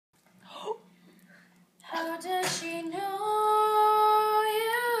does she know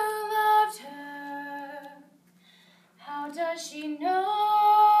you loved her? How does she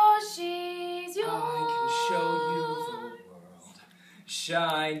know she's yours? I can show you the world,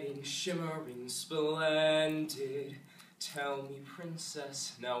 shining, shimmering, splendid. Tell me,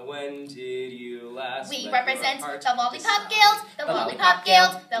 princess, now when did you last We let represent your heart the Lollipop decide? Guild, the Lollipop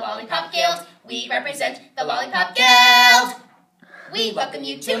Guild, the Lollipop Guild. We represent the Lollipop Guild. We welcome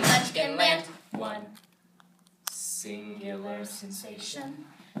you to Munchkin Land. One singular sensation,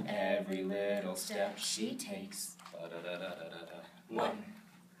 every little step she takes. One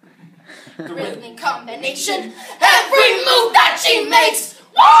Rhythmic combination, every move that she makes.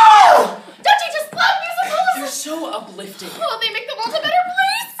 Whoa! Don't you just love musicals? They're so uplifting. Oh, they make the world a better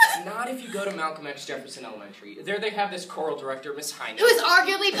place. Not if you go to Malcolm X Jefferson Elementary. There they have this choral director, Miss Heine. Who is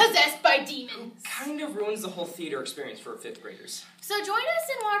arguably possessed by demons. Kind of ruins the whole theater experience for 5th graders. So join us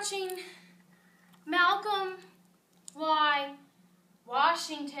in watching Malcolm Y.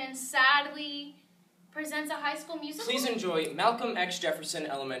 Washington sadly presents a high school musical. Please enjoy Malcolm X Jefferson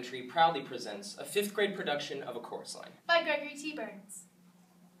Elementary proudly presents a 5th grade production of A Chorus Line. By Gregory T. Burns.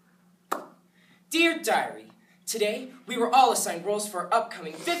 Dear Diary, today we were all assigned roles for our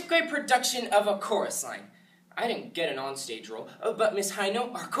upcoming 5th grade production of A Chorus Line. I didn't get an onstage role, but Miss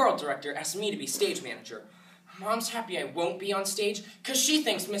Heino, our choral director, asked me to be stage manager. Mom's happy I won't be on stage because she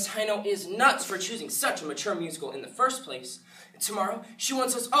thinks Miss Heino is nuts for choosing such a mature musical in the first place. And tomorrow, she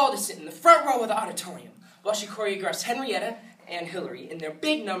wants us all to sit in the front row of the auditorium while she choreographs Henrietta and Hillary in their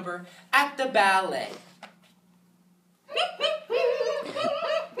big number at the ballet.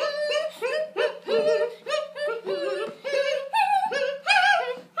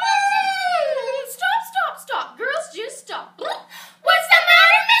 Stop. Girls, just stop. What's the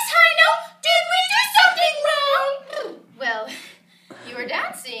matter, Miss Heino? Did we do something wrong? Well, you were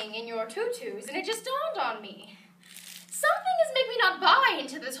dancing in your tutus, and it just dawned on me. Something is making me not buy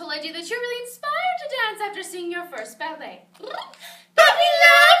into this whole idea that you're really inspired to dance after seeing your first ballet. But we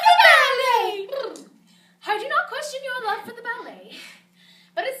love the ballet! I do not question your love for the ballet,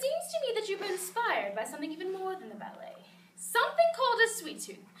 but it seems to me that you've been inspired by something even more than the ballet. Something called a sweet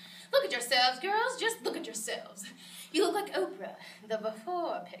tooth. Look at yourselves, girls. Just look at yourselves. You look like Oprah, the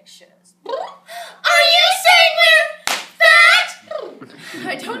before pictures. Are you saying we're fat?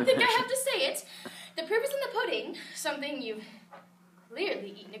 I don't think I have to say it. The proof is in the pudding, something you've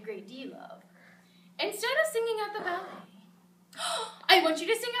clearly eaten a great deal of. Instead of singing at the ballet, I want you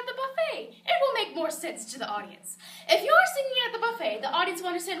to sing at the buffet. It will make more sense to the audience. If you're singing at the buffet, the audience will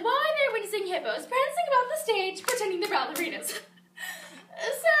understand why they're witnessing hippos prancing about the stage pretending they're ballerinas.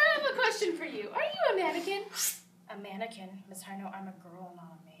 Sarah, I have a question for you. Are you a mannequin? A mannequin? Miss Heino, I'm a girl,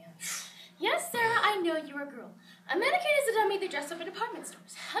 not a man. Yes, Sarah, I know you're a girl. A mannequin is a dummy they dress up in department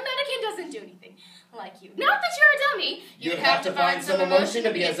stores. A mannequin doesn't do anything like you. Not that you're a dummy. You'd have to find some emotion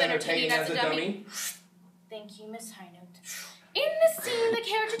to be as entertaining as a dummy. Thank you, Miss Heino. In this scene, the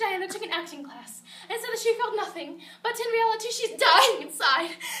character Diana took an acting class and said that she felt nothing, but in reality, she's dying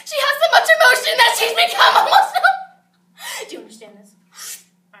inside. She has so much emotion that she's become almost... Do you understand this?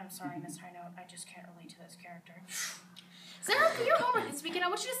 I'm sorry, Miss Heino. I just can't relate to this character. Sarah, for your homework this weekend, I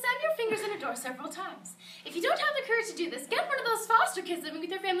want you to slam your fingers in a door several times. If you don't have the courage to do this, get one of those foster kids living with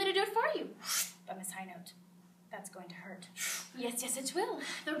your family to do it for you. But Miss Heino, that's going to hurt. Yes, it will.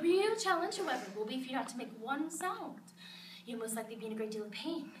 The real challenge, however, will be for you not to make one sound. You'll most likely be in a great deal of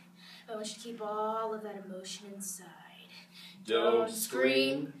pain. But I want you to keep all of that emotion inside. Don't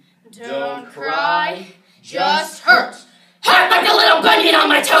scream. Don't cry. Just hurt. Hurt like the little bunion on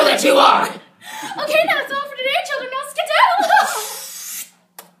my toe that you are! Okay, that's all for today, children. Now skedaddle!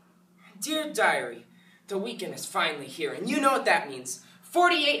 Dear Diary, the weekend is finally here, and you know what that means.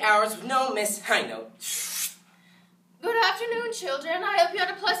 48 hours with no Miss Heino. Good afternoon, children. I hope you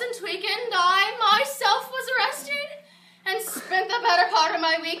had a pleasant weekend. I, myself, was arrested and spent the better part of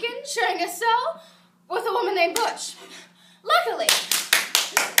my weekend sharing a cell with a woman named Butch. Luckily,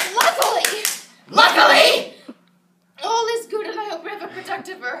 all is good, and I hope we have a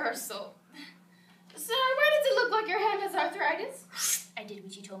productive rehearsal. Sir, why does it look like your hand has arthritis? I did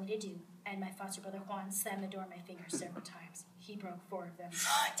what you told me to do, and my foster brother Juan slammed the door in my fingers several times. He broke 4 of them.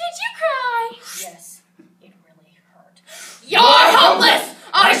 Did you cry? Yes, it really hurt. You're hopeless!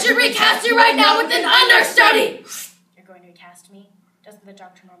 I should recast you right now with an understudy! You're going to recast me? Doesn't the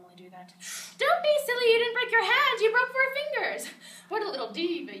doctor normally do that? Don't be silly, you didn't break your hand, you broke 4 fingers. What a little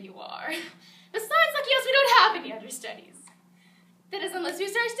diva you are. Besides, lucky us, we don't have any understudies. That is unless you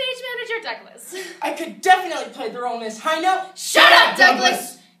start stage manager Douglas. I could definitely play the role Miss Heino. Shut up,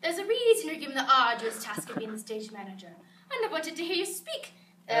 Douglas! There's a reason you're given the arduous task of being the stage manager. I never wanted to hear you speak.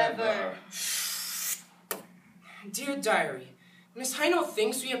 Ever. Dear Diary, Miss Heino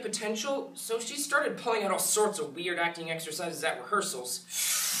thinks we have potential, so she started pulling out all sorts of weird acting exercises at rehearsals.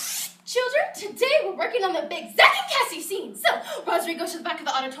 Children, today we're working on the big Zack and Cassie scene. So, Rosary goes to the back of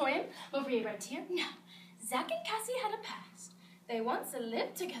the auditorium. Maria right here. Now, Zack and Cassie had a past. They once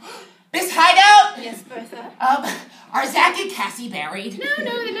lived together. Miss Hideout! Yes, Bertha? Are Zack and Cassie married?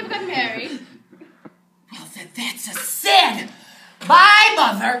 No, they never got married. Well, then that's a sin! My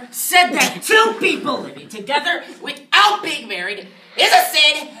mother said that two people living together without being married is a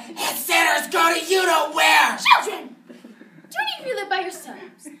sin, and sinners go to you-know-where! Children! Do any of you live by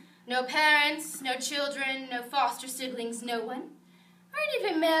yourselves? No parents, no children, no foster siblings, no one? Aren't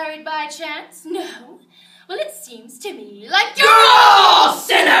even married by chance? No. Well, it seems to me like you're all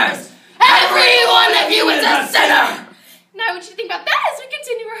sinners! Every one of you is a sinner! Now, I want you to think about that as we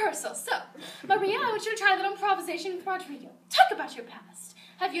continue rehearsal. So, Maria, I want you to try a little improvisation with Rodrigo. Talk about your past.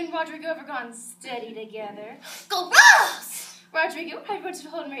 Have you and Rodrigo ever gone steady together? Gross! Rodrigo, I want you to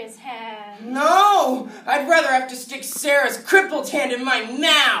hold Maria's hand. No! I'd rather have to stick Sarah's crippled hand in my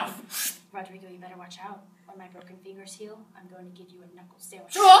mouth! Rodrigo, you better watch out. When my broken fingers heal, I'm going to give you a knuckle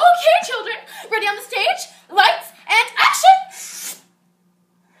sandwich. Okay, children. Ready on the stage? Lights and action!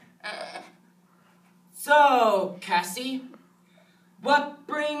 So, Cassie, what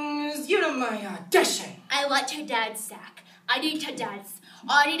brings you to my audition? I want your dad's sack. I need to dance.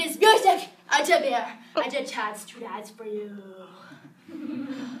 All I need is music and a beer and a chance to dance for you.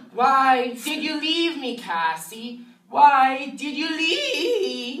 Why did you leave me, Cassie? Why did you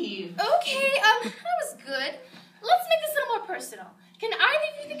leave? Okay, that was good. Let's make this a little more personal. Can either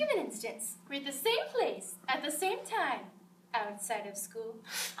of you think of an instance? We're at the same place, at the same time, outside of school.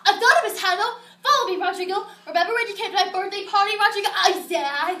 I've got it, Miss Hannah. Follow me, Rodrigo. Remember when you came to my birthday party, Rodrigo?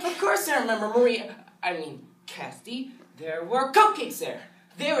 Isaac. Of course I remember, Cassie. There were cupcakes there.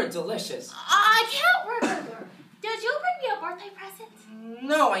 They were delicious. I can't remember. Did you bring me a birthday present?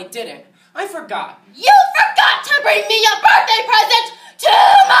 No, I didn't. I forgot. You forgot to bring me a birthday present to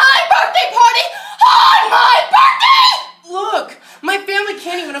my birthday party on my birthday! Look, my family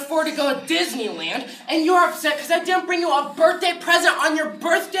can't even afford to go to Disneyland, and you're upset because I didn't bring you a birthday present on your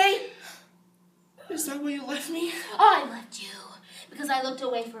birthday? Is that why you left me? I left you because I looked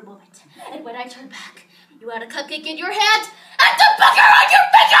away for a moment, and when I turned back, you had a cupcake in your hand and the booger on your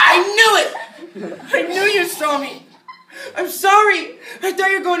finger! I knew it! I knew you saw me. I'm sorry. I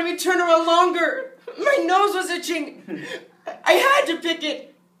thought you were going to be turned around longer. My nose was itching. I had to pick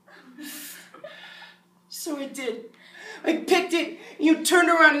it. So I did. I picked it, and you turned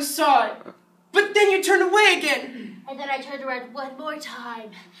around and saw it. But then you turned away again. And then I turned around one more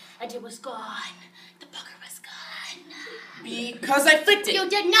time, and it was gone. The booger was gone. Because I flicked it. You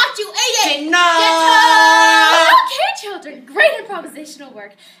did not, you ate it! Did not! Okay, children, great improvisational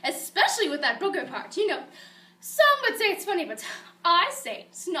work, especially with that booger part, you know. Some would say it's funny, but I say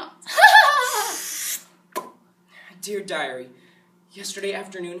it's not. Dear Diary, yesterday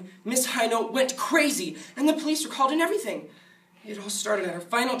afternoon, Miss Heino went crazy, and the police were called and everything. It all started at our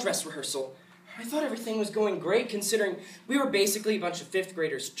final dress rehearsal. I thought everything was going great, considering we were basically a bunch of fifth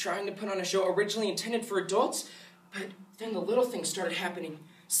graders trying to put on a show originally intended for adults, but then the little things started happening.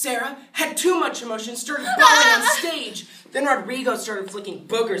 Sarah had too much emotion, started bawling on stage. Then Rodrigo started flicking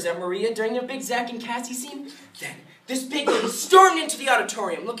boogers at Maria during the big Zack and Cassie scene. Then this big lady stormed into the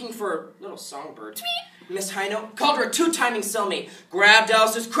auditorium looking for a little songbird. Miss Heino called her a two-timing cellmate, grabbed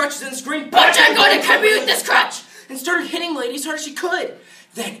Alice's crutches and screamed, "But I'm going to cut me with this crutch!" and started hitting the lady as hard as she could.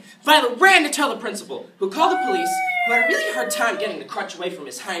 Then Violet ran to tell the principal, who called the police, who had a really hard time getting the crutch away from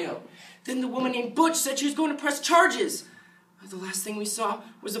Miss Heino. Then the woman named Butch said she was going to press charges. The last thing we saw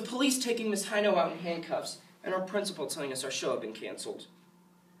was the police taking Miss Heino out in handcuffs, and our principal telling us our show had been canceled.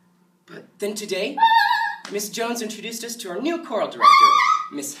 But then today, Miss Jones introduced us to our new choral director,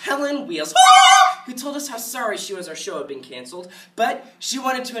 Miss Helen Wheels, who told us how sorry she was our show had been canceled, but she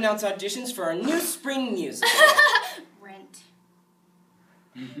wanted to announce auditions for our new spring musical. Rent.